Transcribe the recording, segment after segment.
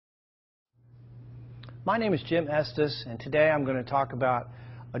My name is Jim Estes, and today I'm going to talk about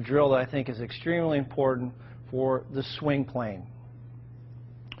a drill that I think is extremely important for the swing plane.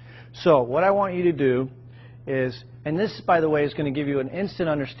 So what I want you to do is, and this, by the way, is going to give you an instant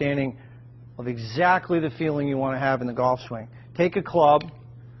understanding of exactly the feeling you want to have in the golf swing. Take a club.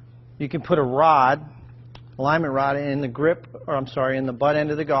 You can put a rod, alignment rod, in the grip, or I'm sorry, in the butt end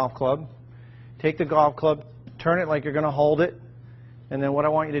of the golf club. Take the golf club, turn it like you're going to hold it, and then what I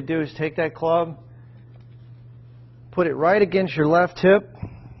want you to do is take that club, put it right against your left hip,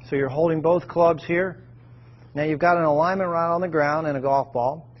 so you're holding both clubs here. Now you've got an alignment rod on the ground and a golf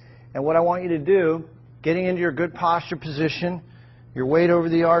ball. And what I want you to do, getting into your good posture position, your weight over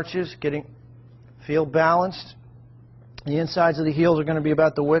the arches, feel balanced. The insides of the heels are going to be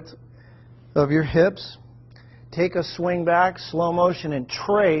about the width of your hips. Take a swing back, slow motion, and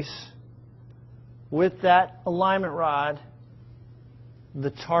trace with that alignment rod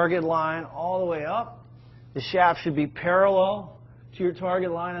the target line all the way up. The shaft should be parallel to your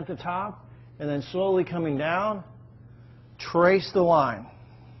target line at the top, and then slowly coming down, trace the line.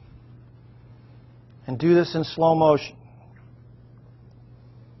 And do this in slow motion.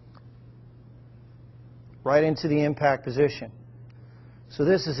 Right into the impact position. So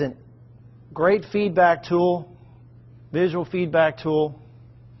this is a great feedback tool, visual feedback tool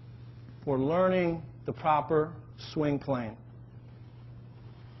for learning the proper swing plane.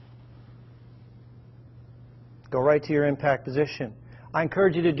 Go right to your impact position. I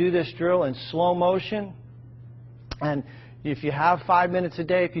encourage you to do this drill in slow motion. And if you have 5 minutes a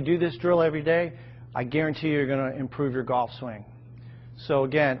day, if you do this drill every day, I guarantee you're going to improve your golf swing. So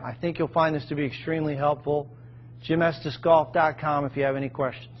again, I think you'll find this to be extremely helpful. JimEstesGolf.com if you have any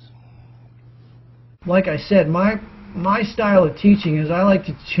questions. Like I said, my style of teaching is I like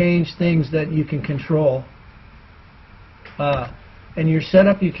to change things that you can control. And your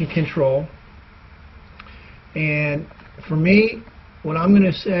setup you can control. And for me, what I'm going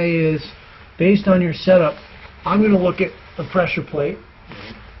to say is, based on your setup, I'm going to look at the pressure plate,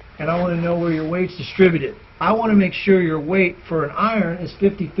 and I want to know where your weight's distributed. I want to make sure your weight for an iron is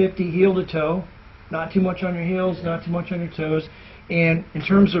 50-50 heel to toe, not too much on your heels, not too much on your toes. And in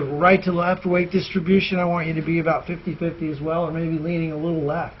terms of right to left weight distribution, I want you to be about 50-50 as well, or maybe leaning a little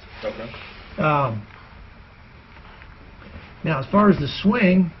left. Okay. Now, as far as the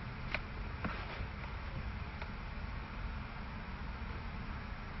swing,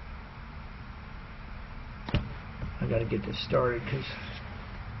 I got to get this started because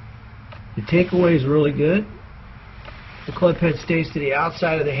the takeaway is really good. The club head stays to the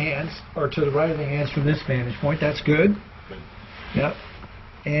outside of the hands, or to the right of the hands from this vantage point. That's good. Yep.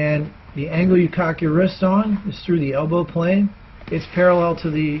 And the angle you cock your wrists on is through the elbow plane. It's parallel to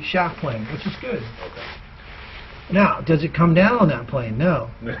the shaft plane, which is good. Okay. Now, does it come down on that plane?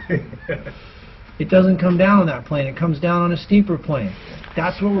 No. It doesn't come down on that plane. It comes down on a steeper plane.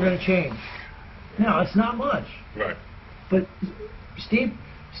 That's what we're going to change. Now, it's not much. Right. But steep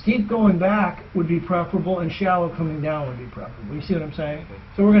going back would be preferable, and shallow coming down would be preferable. You see what I'm saying?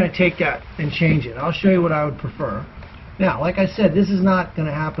 So we're going to take that and change it. I'll show you what I would prefer. Now, like I said, this is not going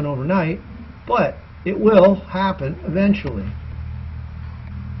to happen overnight, but it will happen eventually.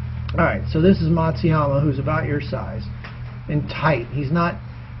 All right, so this is Matsuyama, who's about your size and tight. He's not.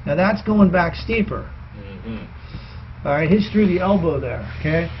 Now that's going back steeper. All right, he's through the elbow there.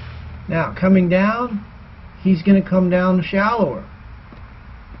 Okay. Now coming down, he's going to come down shallower.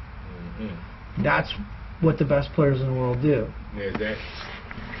 That's what the best players in the world do. Is that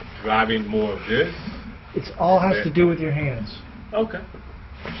driving more of this? It all has to do with your hands. Okay.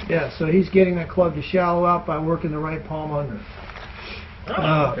 Yeah, so he's getting that club to shallow out by working the right palm under.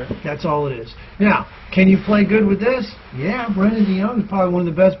 Okay. That's all it is. Now, can you play good with this? Yeah, Brendan DeYoung is probably one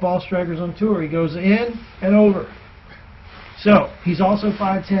of the best ball strikers on tour. He goes in and over. So, he's also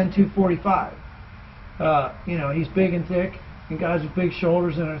 5'10", 245. You know, he's big and thick, and guys with big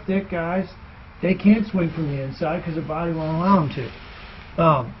shoulders and are thick guys, they can't swing from the inside because their body won't allow them to.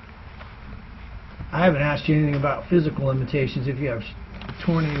 I haven't asked you anything about physical limitations, if you have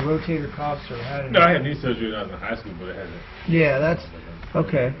torn any rotator cuffs or had any. No, I had knee surgery when I was in high school, but it hasn't. Yeah, that's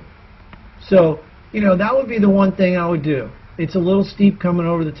okay. So, you know, that would be the one thing I would do. It's a little steep coming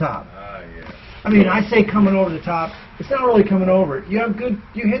over the top. Yeah. I mean, I say coming over the top. It's not really coming over it. You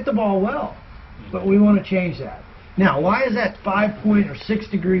hit the ball well, but we want to change that. Now, why is that 5-point or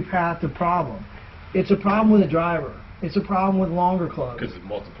 6-degree path a problem? It's a problem with a driver. It's a problem with longer clubs. Because it's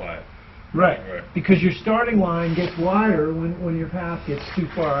multiplied. Right. Because your starting line gets wider when your path gets too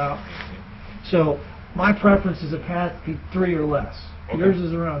far out. So my preference is a path be 3 or less. Okay. Yours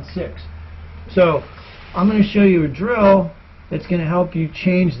is around 6. So I'm going to show you a drill that's going to help you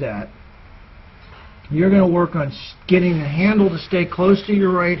change that. You're going to work on getting the handle to stay close to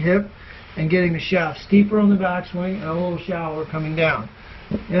your right hip and getting the shaft steeper on the backswing and a little shallower coming down.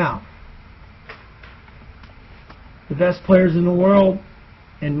 Now, the best players in the world,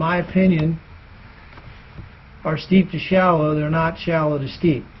 in my opinion, are steep to shallow. They're not shallow to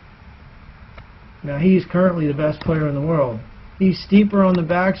steep. Now, he's currently the best player in the world. He's steeper on the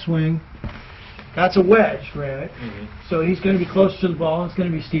backswing. That's a wedge, granted. So he's going to be closer to the ball, and it's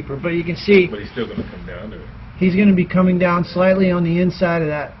going to be steeper. But you can see... But he's still going to come down to it. He's going to be coming down slightly on the inside of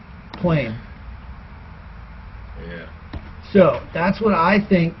that plane. Yeah. So, that's what I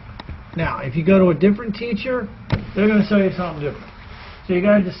think. Now, if you go to a different teacher, they're going to tell you something different. So you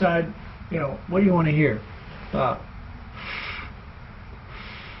got to decide, you know, what do you want to hear?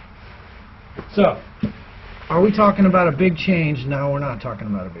 So, are we talking about a big change? No, we're not talking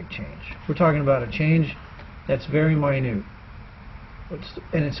about a big change. We're talking about a change that's very minute.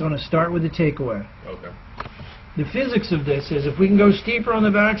 And it's going to start with the takeaway. Okay. The physics of this is if we can go steeper on the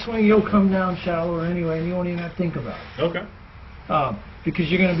backswing, you'll come down shallower anyway, and you won't even have to think about it. Okay. Because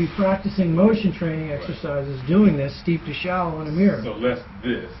you're going to be practicing motion training exercises doing this steep to shallow in a mirror. So less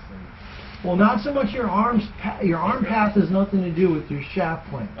this. Well, not so much your arms. Your arm path has nothing to do with your shaft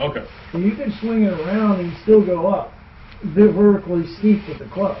plane. Okay. So you can swing it around and still go up, vertically steep with the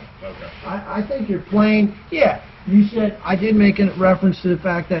club. Okay. I think you're playing. Yeah, you said I did make a reference to the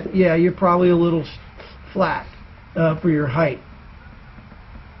fact that you're probably a little flat for your height.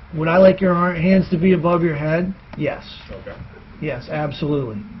 Would I like your hands to be above your head? Yes. Okay. Yes,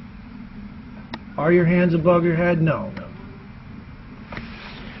 absolutely. Are your hands above your head? No.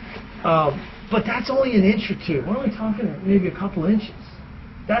 But that's only an inch or two. We're only talking maybe a couple inches.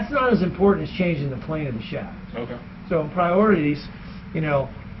 That's not as important as changing the plane of the shaft. Okay. So in priorities, you know,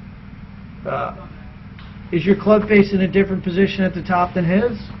 is your club face in a different position at the top than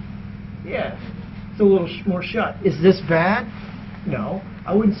his? Yeah. It's a little more shut. Is this bad? No.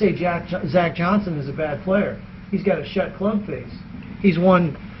 I wouldn't say Zach Johnson is a bad player. He's got a shut club face. He's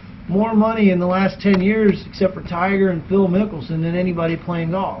won more money in the last 10 years, except for Tiger and Phil Mickelson, than anybody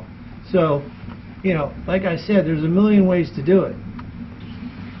playing golf. So, you know, like I said, there's a million ways to do it.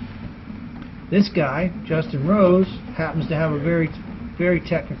 This guy, Justin Rose, happens to have a very, very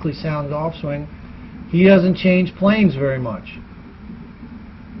technically sound golf swing. He doesn't change planes very much.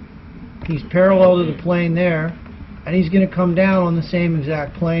 He's parallel to the plane there, and he's going to come down on the same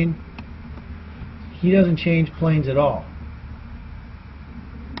exact plane. He doesn't change planes at all.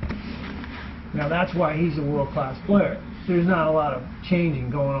 Now that's why he's a world-class player. There's not a lot of changing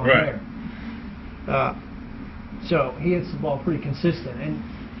going on there. So he hits the ball pretty consistent,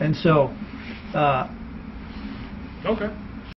 and so okay.